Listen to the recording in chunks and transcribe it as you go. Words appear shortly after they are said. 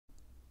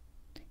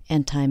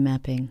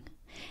anti-mapping,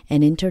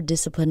 and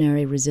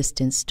interdisciplinary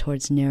resistance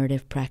towards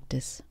narrative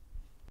practice.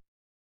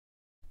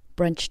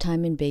 Brunch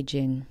time in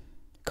Beijing.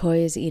 Koi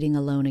is eating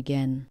alone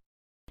again.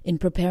 In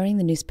preparing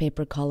the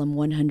newspaper column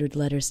 100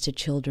 Letters to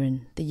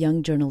Children, the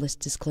young journalist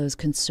disclosed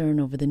concern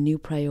over the new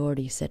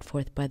priority set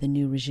forth by the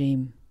new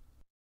regime.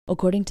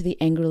 According to the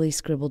angrily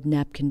scribbled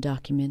napkin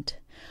document,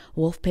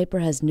 wallpaper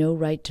has no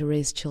right to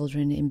raise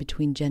children in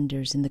between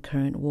genders in the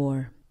current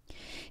war.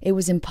 It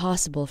was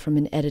impossible from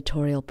an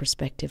editorial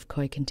perspective,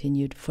 Koi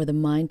continued, for the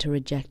mind to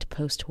reject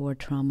post-war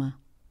trauma.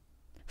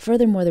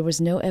 Furthermore, there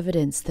was no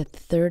evidence that the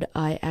third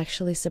eye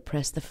actually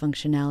suppressed the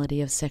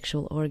functionality of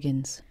sexual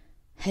organs.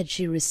 Had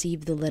she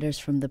received the letters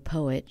from the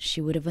poet,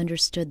 she would have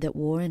understood that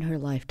war in her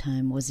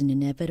lifetime was an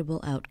inevitable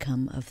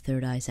outcome of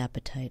third eye's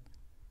appetite.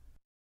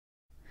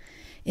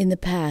 In the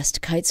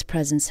past, Kite's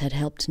presence had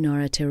helped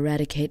Nora to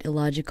eradicate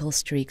illogical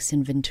streaks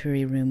in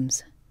Venturi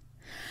rooms.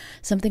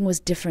 Something was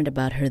different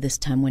about her this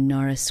time when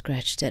Nora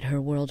scratched at her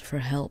world for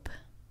help.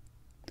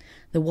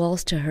 The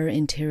walls to her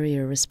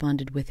interior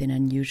responded with an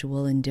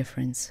unusual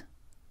indifference.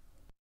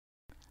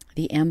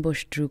 The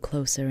ambush drew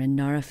closer, and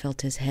Nora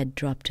felt his head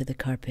drop to the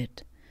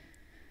carpet.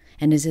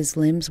 And as his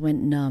limbs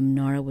went numb,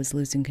 Nora was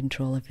losing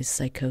control of his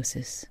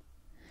psychosis.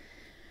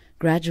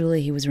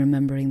 Gradually, he was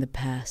remembering the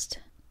past.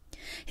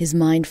 His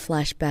mind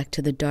flashed back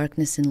to the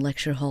darkness in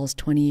lecture halls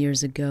 20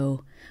 years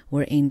ago,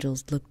 where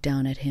angels looked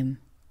down at him.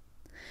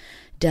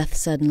 Death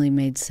suddenly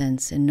made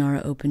sense, and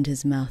Nora opened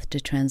his mouth to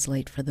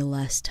translate for the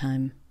last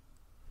time.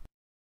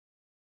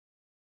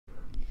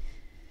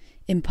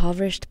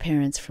 Impoverished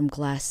parents from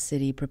Glass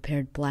City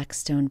prepared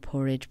Blackstone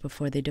porridge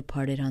before they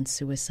departed on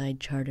suicide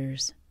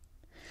charters.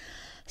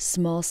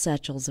 Small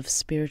satchels of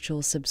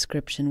spiritual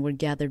subscription were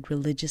gathered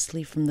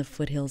religiously from the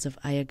foothills of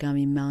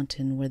Ayagami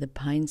Mountain, where the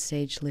pine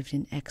sage lived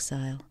in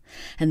exile,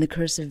 and the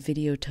curse of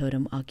video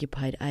totem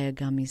occupied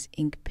Ayagami's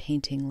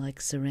ink-painting-like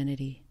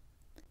serenity.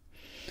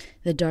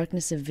 The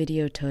darkness of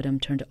video totem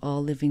turned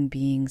all living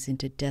beings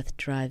into Death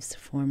Drive's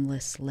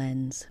formless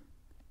lens.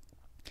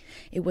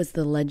 It was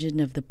the legend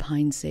of the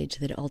pine sage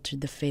that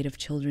altered the fate of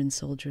children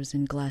soldiers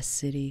in Glass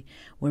City,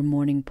 where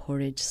morning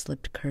porridge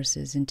slipped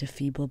curses into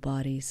feeble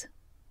bodies.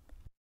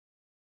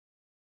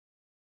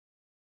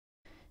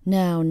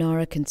 Now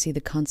Nara can see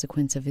the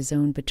consequence of his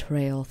own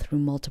betrayal through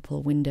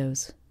multiple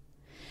windows.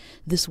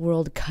 This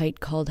world Kite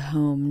called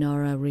home,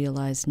 Nara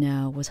realized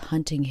now, was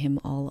hunting him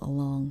all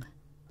along.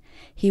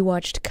 He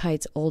watched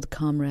Kite's old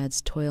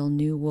comrades toil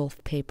new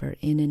wolf paper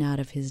in and out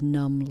of his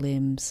numb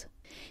limbs.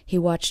 He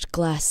watched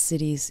Glass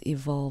City's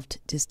evolved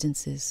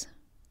distances.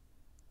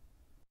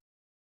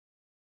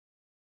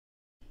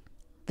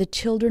 The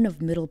children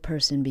of Middle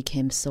Person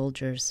became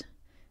soldiers.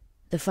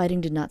 The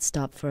fighting did not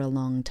stop for a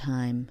long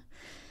time.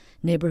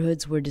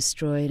 Neighborhoods were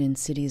destroyed and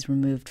cities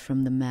removed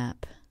from the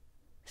map.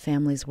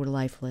 Families were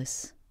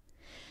lifeless.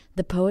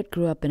 The poet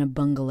grew up in a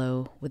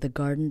bungalow with a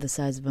garden the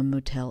size of a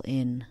motel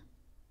inn.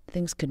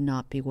 Things could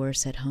not be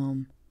worse at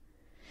home.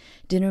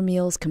 Dinner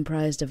meals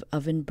comprised of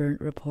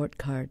oven-burnt report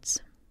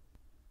cards.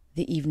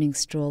 The evening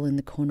stroll in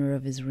the corner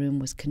of his room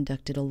was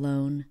conducted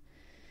alone,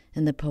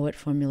 and the poet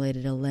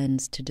formulated a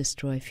lens to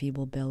destroy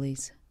feeble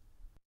bellies.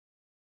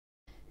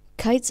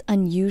 Kite's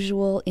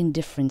unusual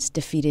indifference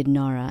defeated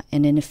Nara,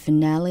 and in a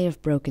finale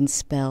of broken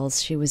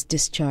spells, she was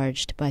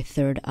discharged by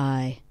Third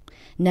Eye.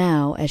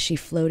 Now, as she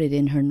floated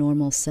in her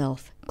normal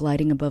self,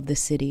 gliding above the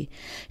city,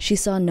 she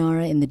saw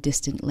Nara in the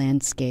distant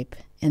landscape,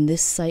 and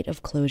this sight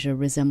of closure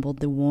resembled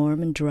the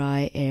warm and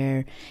dry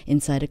air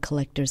inside a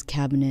collector's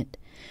cabinet,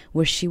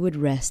 where she would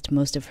rest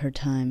most of her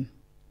time.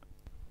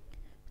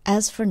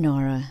 As for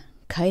Nara,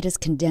 Kite has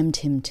condemned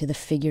him to the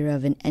figure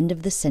of an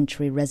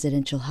end-of-the-century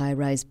residential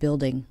high-rise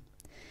building.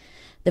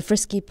 The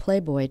frisky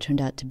playboy turned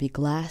out to be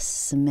glass,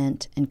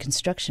 cement, and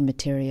construction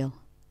material.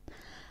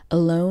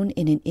 Alone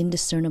in an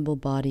indiscernible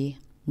body,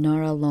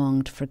 Nara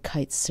longed for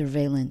Kite's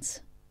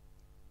surveillance.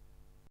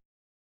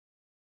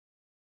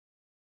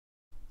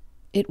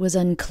 It was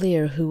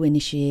unclear who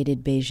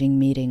initiated Beijing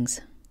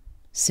meetings.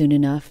 Soon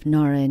enough,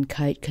 Nara and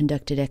Kite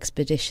conducted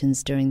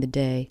expeditions during the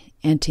day,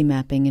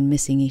 anti-mapping and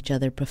missing each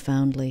other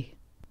profoundly.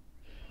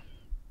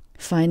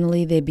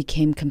 Finally, they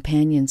became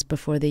companions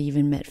before they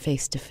even met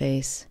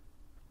face-to-face.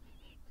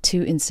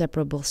 Two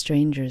inseparable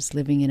strangers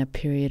living in a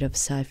period of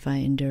sci-fi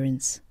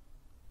endurance.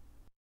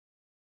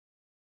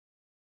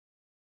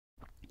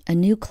 A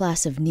new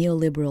class of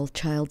neoliberal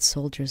child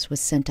soldiers was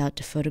sent out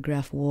to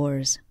photograph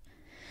wars.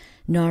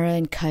 Nara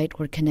and Kite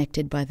were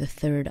connected by the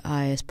third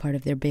eye as part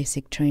of their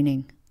basic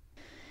training.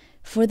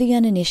 For the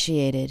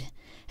uninitiated,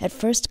 at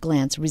first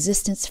glance,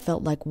 resistance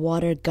felt like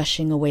water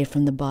gushing away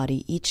from the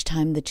body each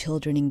time the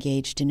children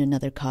engaged in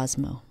another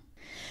cosmo.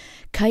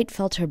 Kite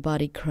felt her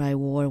body cry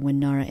war when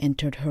Nara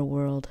entered her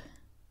world.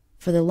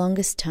 For the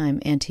longest time,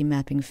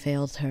 anti-mapping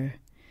failed her.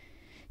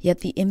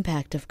 Yet the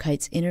impact of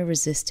Kite's inner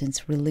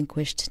resistance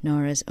relinquished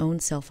Nara's own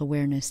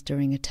self-awareness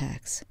during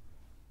attacks.